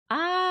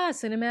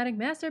cinematic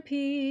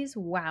masterpiece.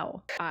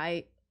 Wow,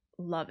 I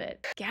love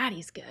it.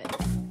 Gaddy's good.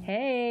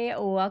 Hey,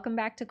 welcome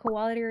back to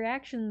Quality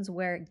Reactions,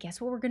 where guess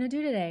what we're gonna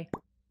do today?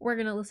 We're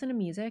gonna listen to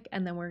music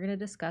and then we're gonna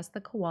discuss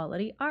the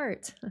quality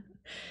art.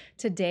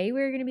 Today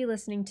we're gonna be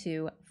listening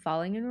to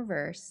Falling in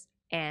Reverse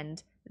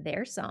and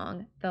their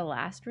song, The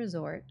Last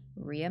Resort,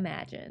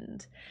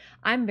 Reimagined.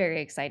 I'm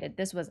very excited.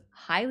 This was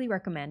highly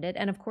recommended,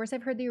 and of course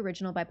I've heard the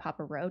original by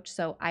Papa Roach,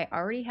 so I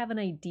already have an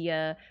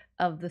idea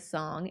of the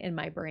song in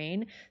my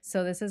brain.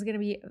 So this is gonna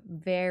be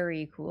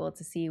very cool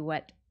to see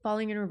what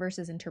Falling in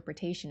Reverse's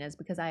interpretation is,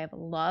 because I have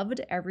loved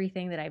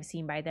everything that I've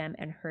seen by them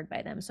and heard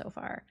by them so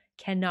far.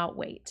 Cannot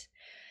wait.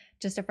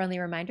 Just a friendly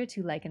reminder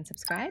to like and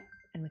subscribe.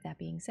 And with that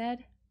being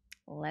said,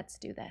 let's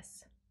do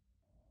this.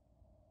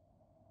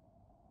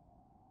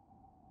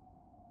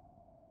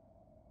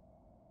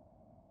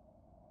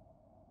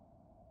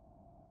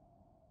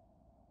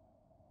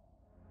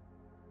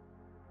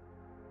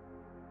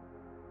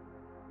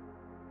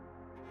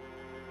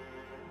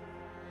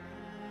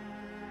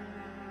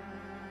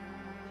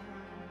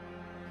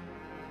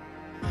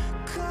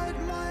 Cut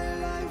my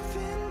life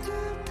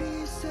into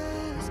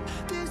pieces.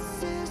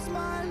 This is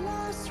my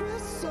last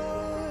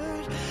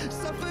resort.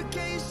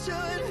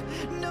 Suffocation,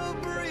 no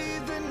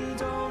breathing.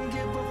 Don't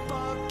give a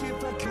fuck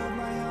if I cut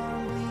my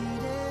arm bleeding.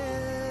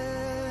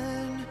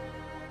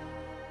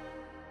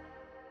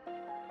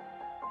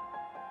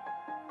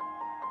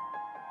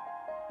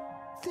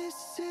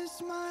 This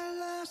is my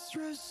last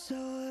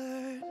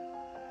resort.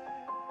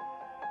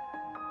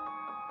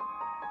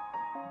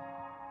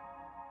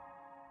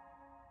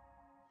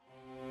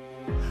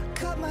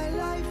 Cut my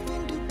life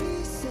into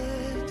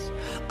pieces.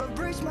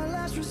 Erase my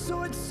last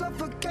resort.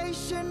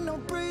 Suffocation, no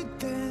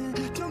breathing.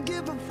 Don't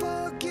give a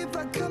fuck if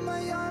I cut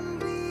my arm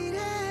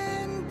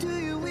bleeding. Do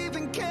you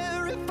even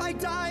care if I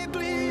die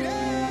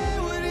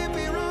bleeding? Would it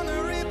be wrong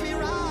or it be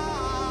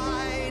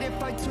right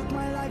if I took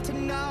my life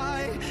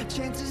tonight?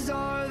 Chances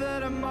are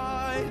that I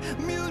might.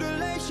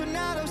 Mutilation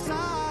out of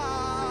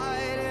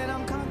sight, and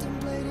I'm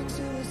contemplating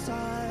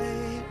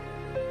suicide.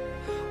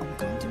 I'm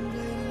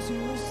contemplating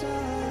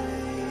suicide.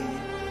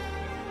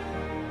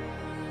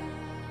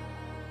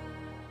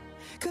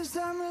 'Cause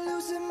I'm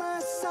losing my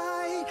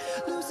sight,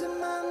 losing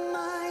my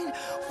mind.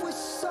 Wish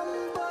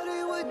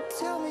somebody would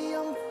tell me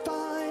I'm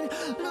fine.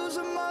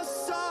 Losing my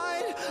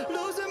sight,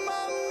 losing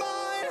my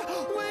mind.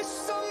 Wish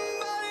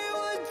somebody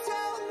would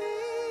tell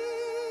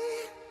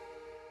me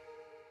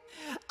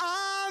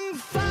I'm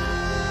fine.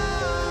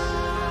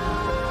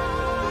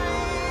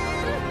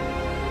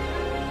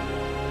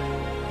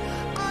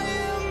 I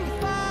am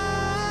fine.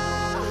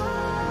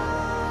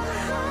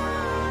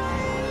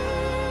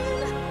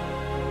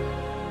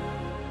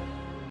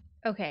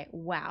 Okay,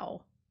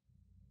 wow.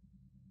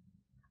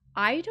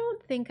 I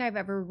don't think I've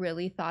ever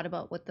really thought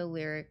about what the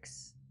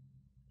lyrics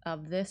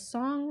of this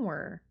song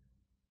were.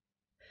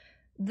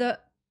 The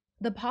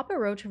Papa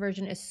Roach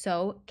version is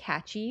so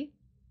catchy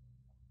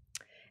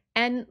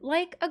and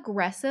like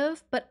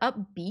aggressive but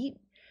upbeat,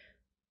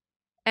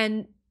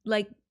 and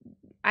like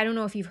I don't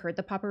know if you've heard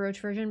the Papa Roach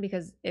version,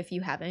 because if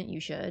you haven't, you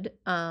should.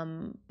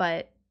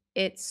 But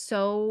it's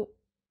so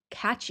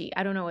catchy.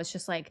 I don't know, it's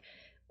just like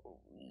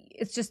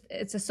it's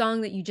a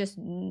song that you just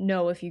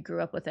know if you grew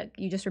up with it.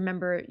 You just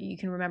remember, you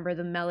can remember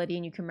the melody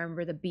and you can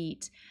remember the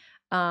beat.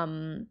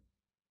 So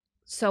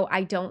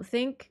I don't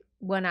think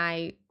when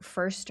I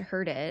first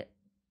heard it,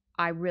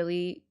 I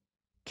really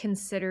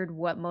considered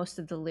what most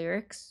of the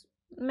lyrics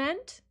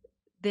meant.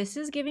 This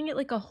is giving it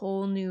like a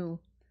whole new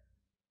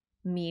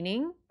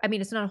meaning. I mean,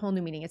 it's not a whole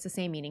new meaning, it's the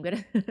same meaning,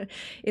 but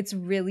it's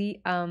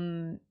really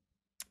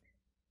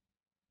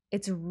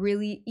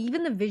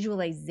even the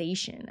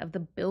visualization of the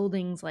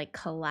buildings like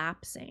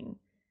collapsing,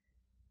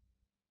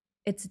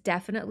 it's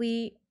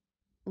definitely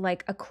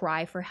like a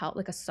cry for help,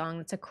 like a song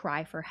that's a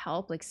cry for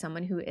help, like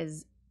someone who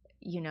is,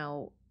 you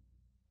know,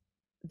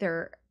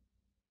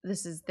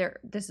 this is their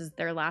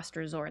last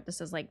resort.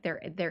 This is like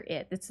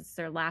this is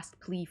their last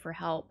plea for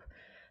help.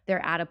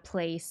 They're at a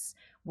place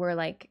where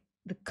like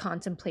the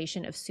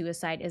contemplation of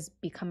suicide has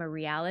become a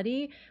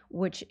reality,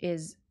 which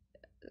is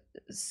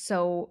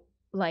so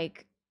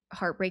like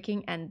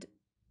heartbreaking and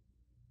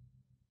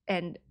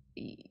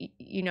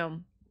you know,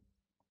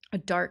 a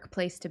dark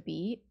place to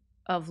be,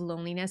 of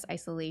loneliness,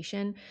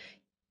 isolation.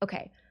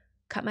 Okay,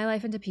 cut my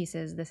life into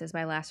pieces. This is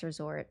my last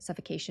resort.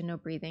 Suffocation, no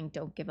breathing.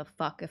 Don't give a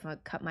fuck if I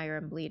cut my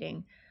arm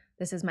bleeding.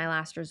 This is my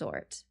last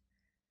resort.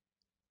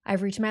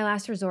 I've reached my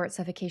last resort.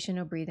 Suffocation,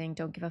 no breathing.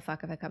 Don't give a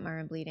fuck if I cut my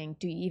arm bleeding.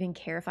 Do you even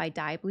care if I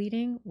die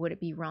bleeding? Would it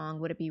be wrong?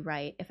 Would it be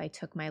right if I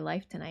took my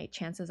life tonight?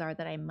 Chances are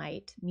that I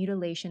might.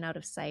 Mutilation out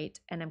of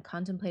sight, and I'm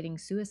contemplating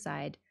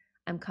suicide.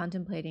 I'm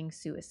contemplating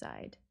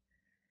suicide.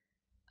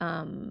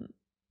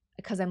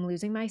 Because I'm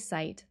losing my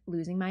sight,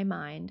 losing my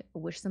mind.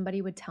 Wish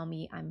somebody would tell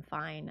me I'm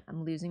fine.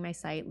 I'm losing my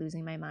sight,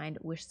 losing my mind.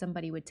 Wish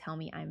somebody would tell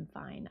me I'm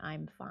fine.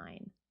 I'm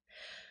fine.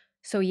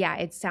 So yeah,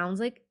 it sounds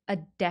like a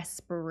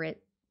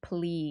desperate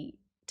plea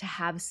to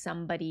have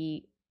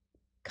somebody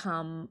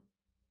come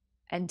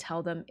and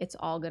tell them it's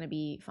all going to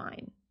be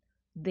fine.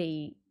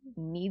 They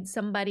need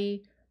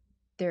somebody.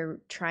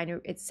 they're trying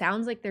to, it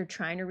sounds like they're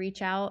trying to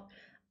reach out.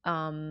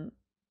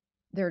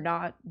 They're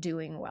not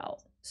doing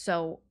well.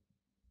 So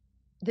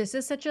this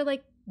is such a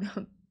like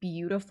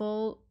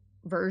beautiful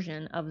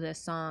version of this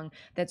song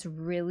that's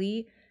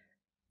really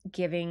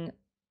giving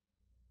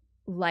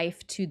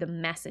life to the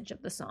message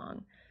of the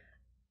song.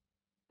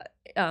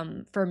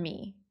 For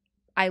me,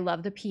 I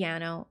love the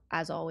piano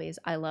as always.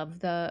 I love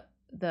the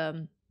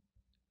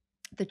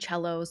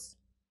cellos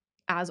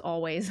as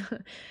always.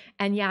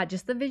 And yeah,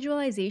 just the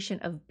visualization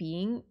of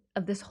being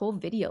of this whole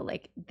video,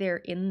 like they're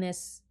in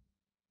this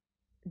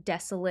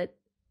desolate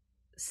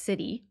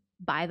city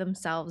by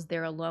themselves,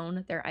 they're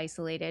alone, they're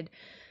isolated.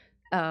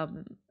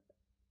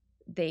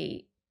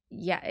 They,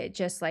 yeah, it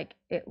just like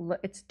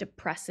it's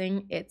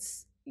depressing.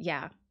 It's,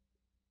 yeah.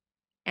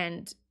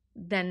 And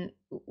then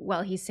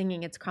while he's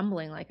singing, it's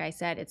crumbling. Like I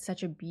said, it's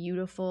such a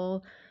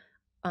beautiful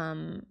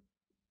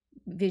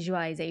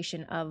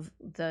visualization of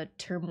the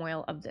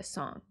turmoil of this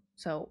song.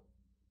 So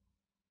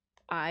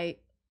I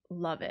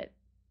love it.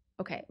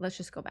 Okay, let's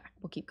just go back.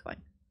 We'll keep going.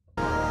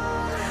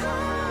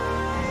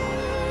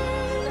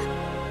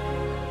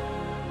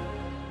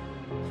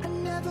 I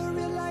never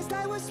realized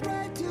I was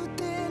spread too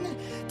thin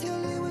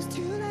till it was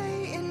too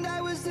late and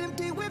I was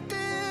empty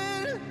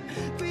within,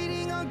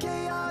 feeding on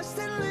chaos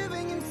and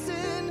living in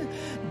sin.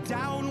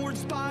 Downward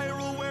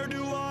spiral, where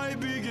do I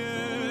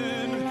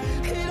begin?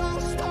 It all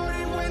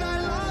started when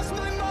I lost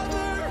my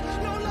mother.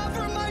 No love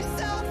for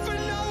myself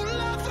and no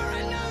love for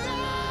another.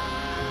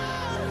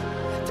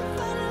 To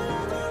find a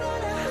lover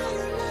on a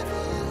higher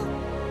level,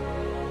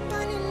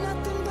 finding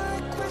nothing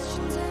but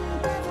questions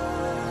and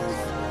devils.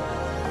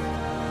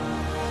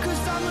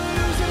 'Cause I'm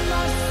losing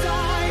my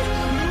sight,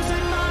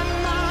 losing my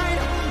mind.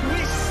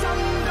 Wish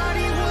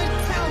somebody would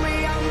tell me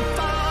I'm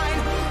fine.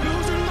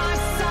 Losing my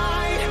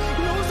sight,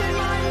 losing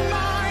my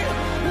mind.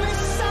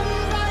 Wish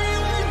somebody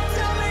would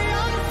tell me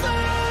I'm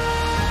fine.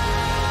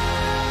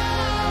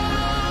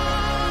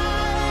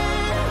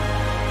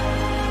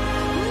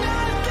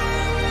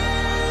 Nothing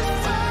is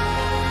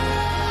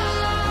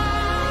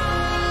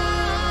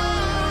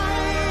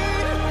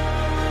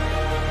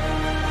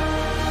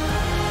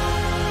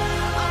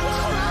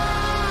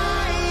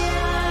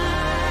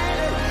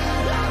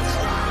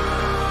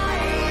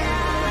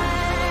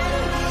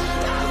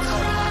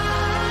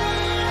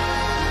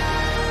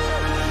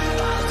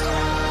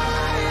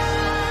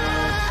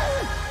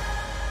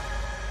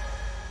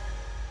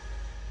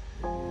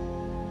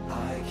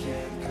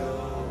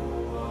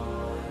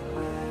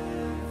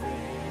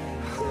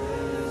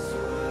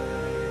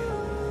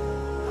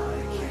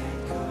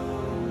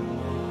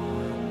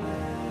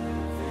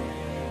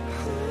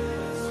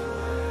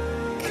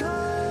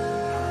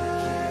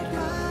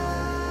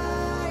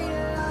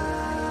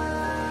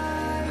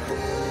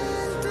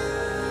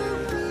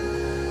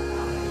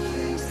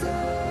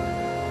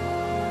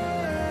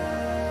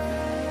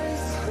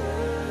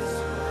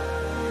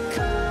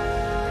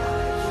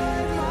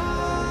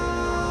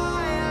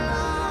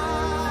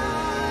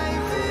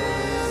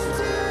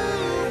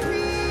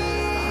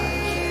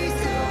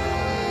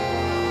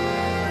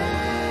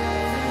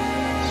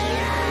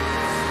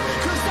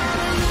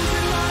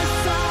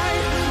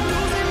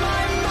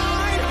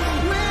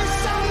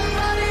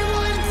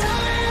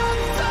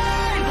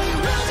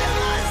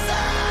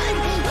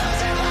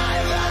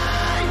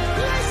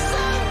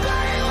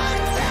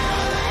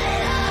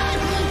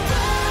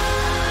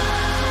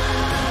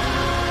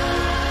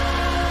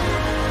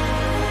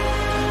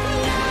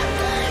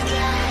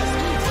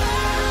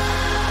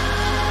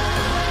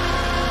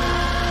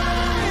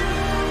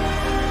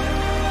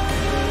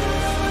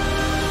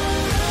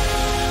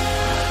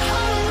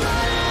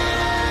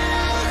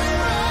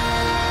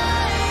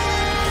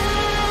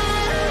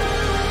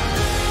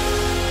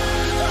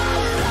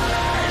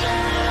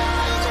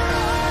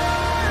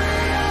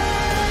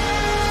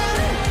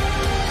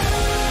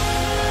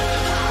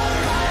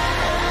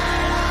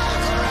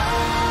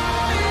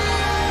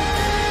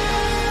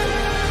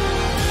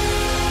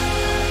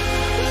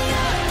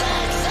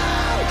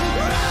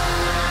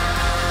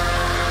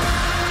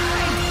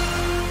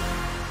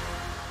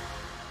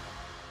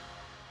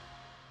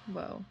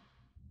Whoa.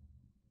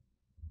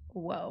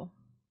 Whoa.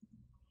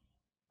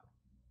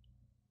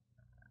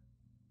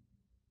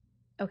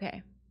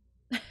 Okay.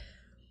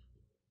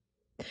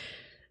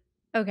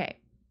 Okay.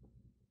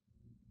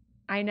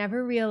 I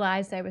never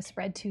realized I was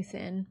spread too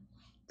thin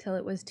till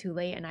it was too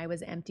late and I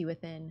was empty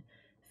within,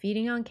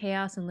 feeding on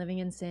chaos and living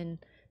in sin.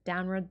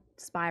 Downward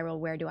spiral,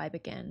 where do I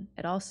begin?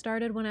 It all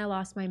started when I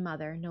lost my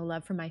mother, no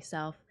love for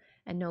myself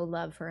and no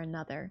love for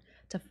another,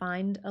 to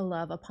find a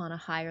love upon a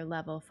higher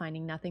level,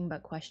 finding nothing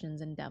but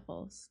questions and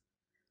devils.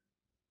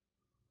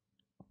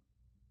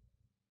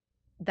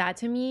 That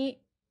to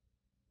me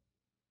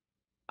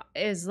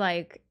is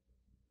like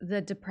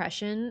the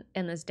depression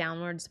and this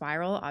downward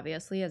spiral,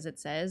 obviously, as it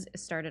says, it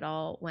started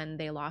all when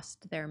they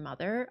lost their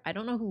mother. I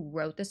don't know who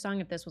wrote this song,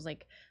 if this was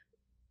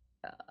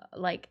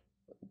like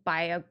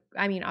by a,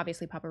 I mean,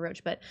 obviously Papa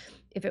Roach, but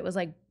if it was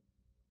like,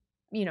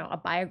 you know, a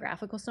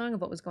biographical song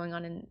of what was going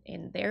on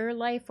in their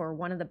life or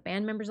one of the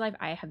band members' life,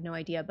 I have no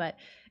idea. But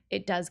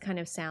it does kind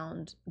of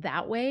sound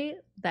that way,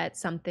 that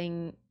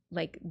something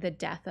like the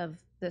death of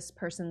this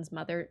person's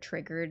mother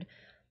triggered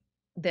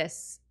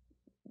this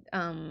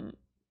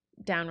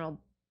downward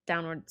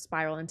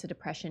spiral into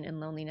depression and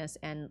loneliness,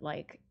 and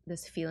like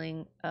this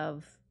feeling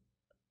of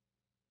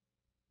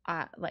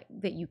like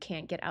that you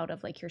can't get out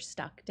of, like you're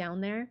stuck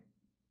down there.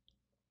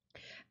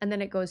 And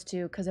then it goes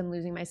to, because I'm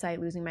losing my sight,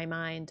 losing my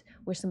mind,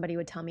 wish somebody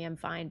would tell me I'm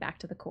fine, back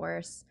to the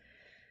chorus.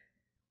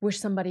 Wish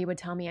somebody would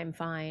tell me I'm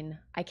fine.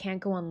 I can't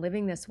go on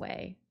living this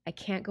way. I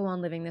can't go on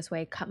living this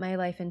way. Cut my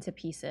life into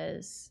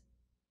pieces.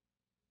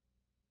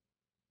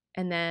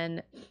 And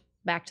then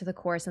back to the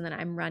chorus, and then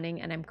I'm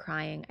running and I'm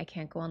crying. I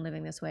can't go on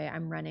living this way.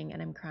 I'm running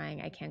and I'm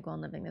crying. I can't go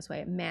on living this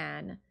way.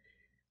 Man,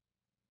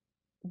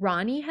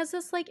 Ronnie has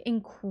this like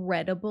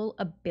incredible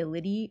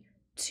ability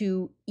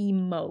to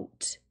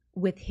emote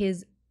with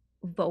his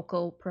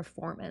vocal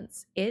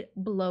performance. It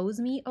blows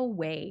me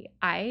away.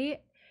 I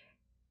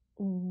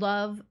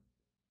love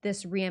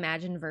this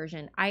reimagined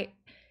version. I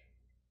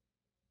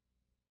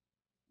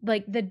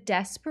like the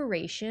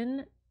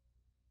desperation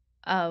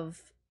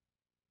of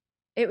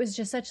it. Was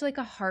just such like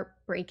a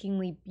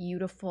heartbreakingly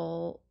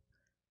beautiful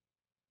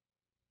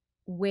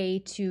way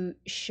to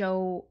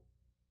show,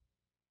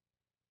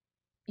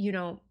 you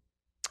know,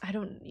 I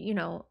don't, you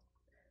know,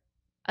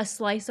 a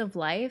slice of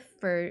life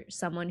for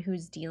someone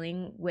who's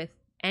dealing with,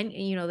 and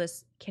you know,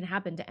 this can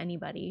happen to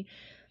anybody,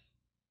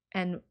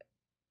 and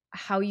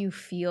how you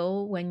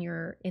feel when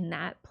you're in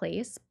that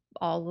place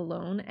all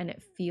alone and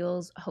it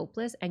feels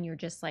hopeless, and you're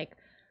just like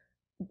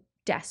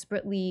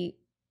desperately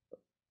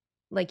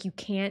like you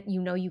can't,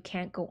 you know, you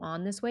can't go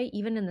on this way.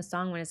 Even in the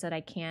song when it said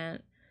I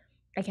can't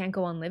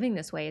go on living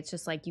this way, it's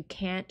just like you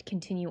can't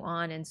continue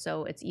on. And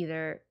so it's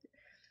either,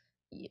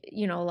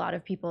 you know, a lot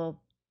of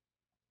people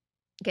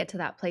get to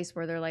that place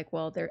where they're like,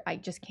 well, I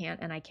just can't,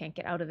 and I can't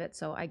get out of it,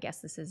 so I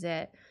guess this is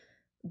it.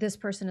 This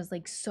person is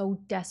like so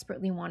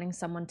desperately wanting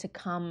someone to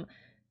come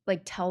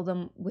like tell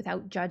them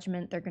without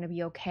judgment they're going to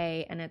be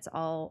okay, and it's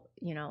all,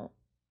 you know,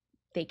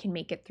 they can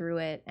make it through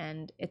it.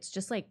 And it's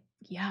just like,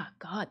 yeah,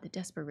 God, the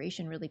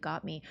desperation really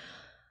got me.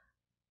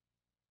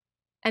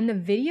 And the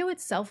video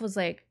itself was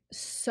like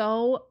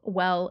so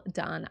well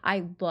done.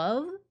 I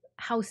love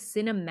how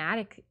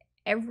cinematic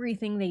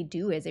everything they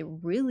do is. It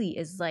really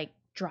is like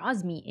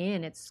draws me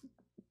in. It's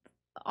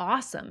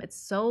awesome. It's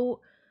so,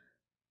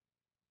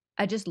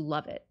 I just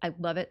love it. I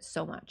love it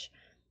so much.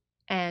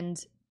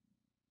 And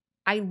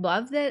I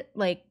love that,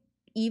 like,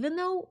 even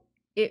though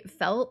it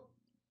felt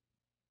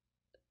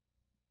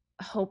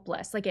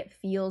hopeless, like it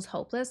feels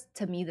hopeless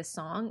to me, the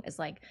song is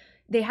like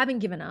they haven't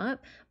given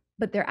up,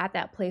 but they're at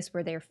that place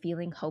where they're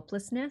feeling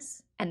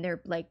hopelessness, and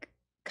they're like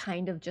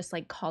kind of just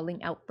like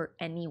calling out for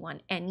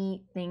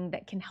anything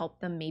that can help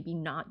them maybe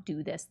not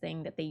do this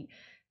thing that they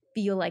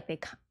feel like they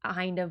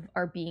kind of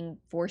are being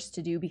forced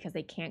to do because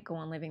they can't go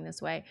on living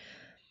this way.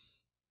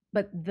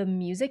 But the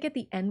music at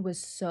the end was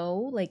so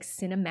like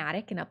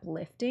cinematic and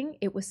uplifting.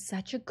 It was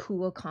such a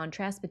cool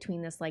contrast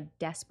between this like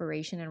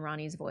desperation in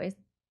Ronnie's voice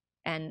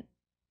and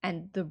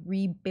the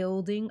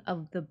rebuilding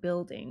of the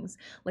buildings.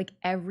 Like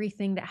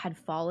everything that had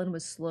fallen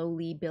was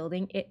slowly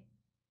building.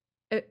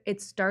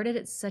 It started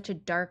at such a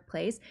dark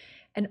place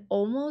and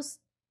almost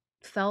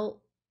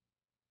felt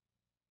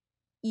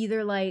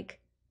either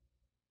like,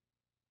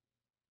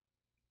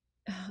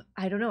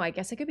 I don't know, I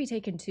guess it could be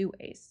taken two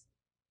ways.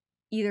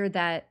 Either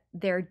that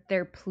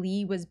their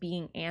plea was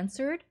being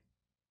answered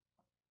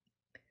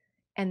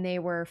and they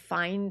were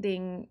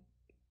finding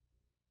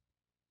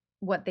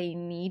what they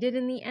needed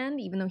in the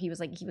end, even though he was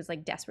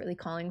like desperately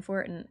calling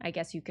for it. And I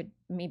guess you could,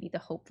 maybe the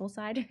hopeful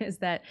side is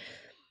that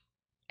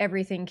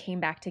everything came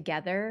back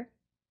together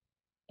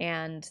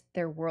and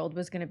their world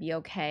was going to be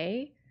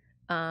okay.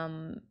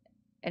 And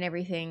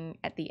everything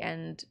at the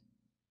end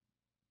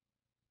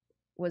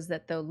was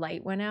that the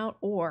light went out.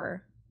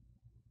 Or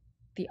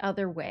the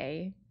other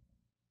way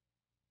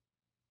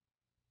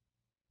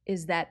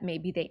is that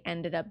maybe they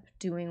ended up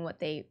doing what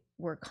they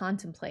were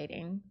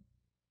contemplating.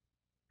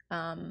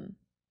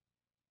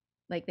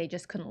 Like they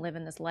just couldn't live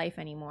in this life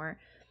anymore.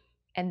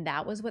 And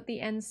that was what the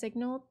end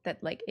signaled,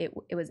 that like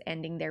it was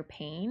ending their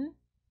pain.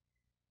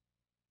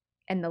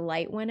 And the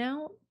light went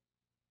out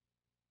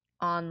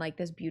on like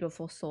this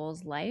beautiful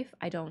soul's life.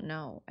 I don't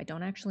know. I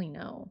don't actually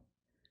know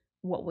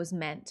what was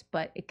meant,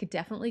 but it could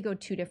definitely go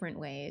two different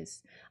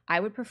ways. I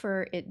would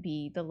prefer it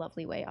be the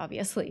lovely way,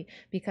 obviously,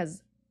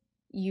 because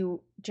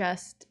you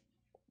just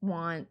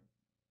want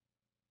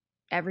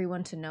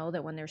everyone to know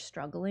that when they're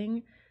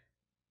struggling,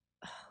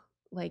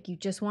 like you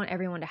just want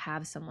everyone to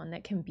have someone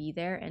that can be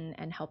there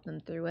and help them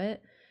through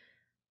it.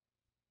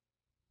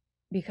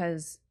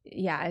 Because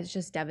yeah, it's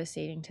just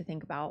devastating to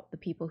think about the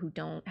people who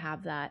don't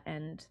have that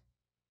and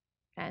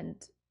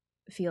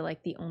feel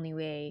like the only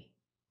way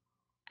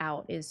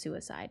out is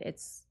suicide.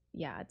 It's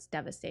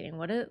devastating.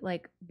 What a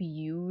like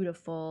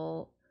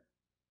beautiful,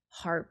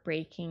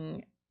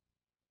 heartbreaking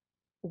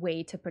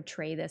way to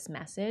portray this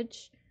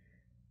message.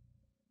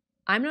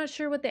 I'm not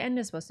sure what the end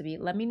is supposed to be.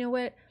 Let me know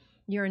what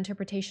your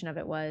interpretation of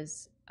it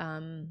was.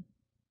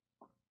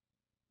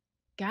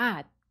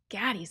 God,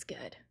 God, he's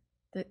good.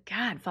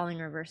 God, Falling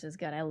Reverse is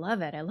good. I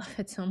love it. I love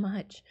it so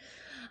much.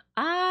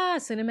 Ah,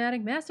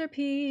 cinematic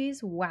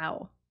masterpiece.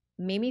 Wow.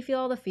 Made me feel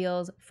all the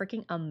feels.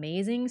 Freaking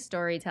amazing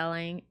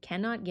storytelling.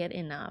 Cannot get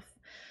enough.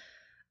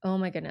 Oh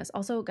my goodness.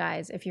 Also,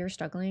 guys, if you're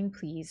struggling,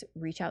 please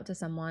reach out to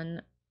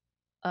someone.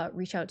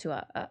 Reach out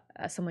to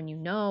someone you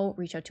know.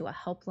 Reach out to a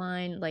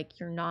helpline. Like,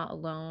 you're not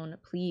alone.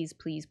 Please,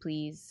 please,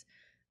 please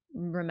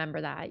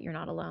remember that you're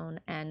not alone.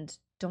 And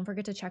don't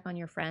forget to check on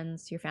your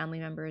friends, your family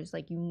members.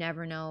 Like, you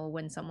never know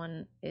when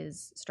someone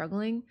is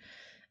struggling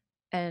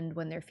and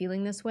when they're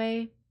feeling this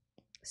way.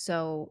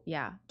 So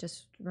yeah,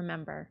 just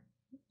remember,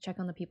 check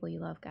on the people you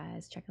love,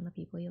 guys. Check on the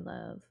people you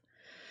love.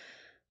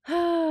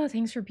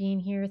 Thanks for being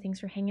here. Thanks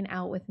for hanging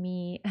out with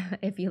me.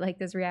 If you like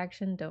this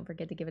reaction, don't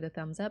forget to give it a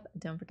thumbs up.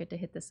 Don't forget to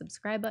hit the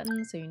subscribe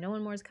button so you know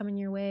when more is coming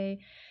your way.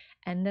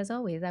 And as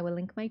always, I will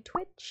link my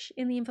Twitch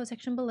in the info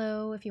section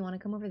below if you want to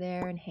come over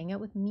there and hang out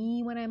with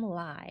me when I'm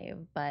live.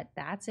 But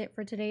that's it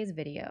for today's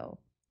video.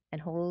 And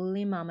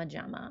holy mama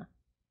jama.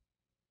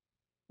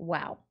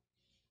 Wow.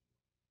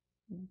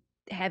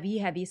 Heavy,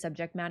 heavy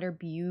subject matter.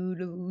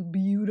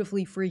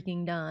 Beautifully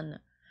freaking done.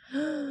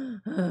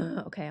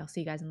 Okay, I'll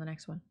see you guys in the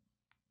next one.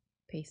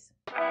 Peace.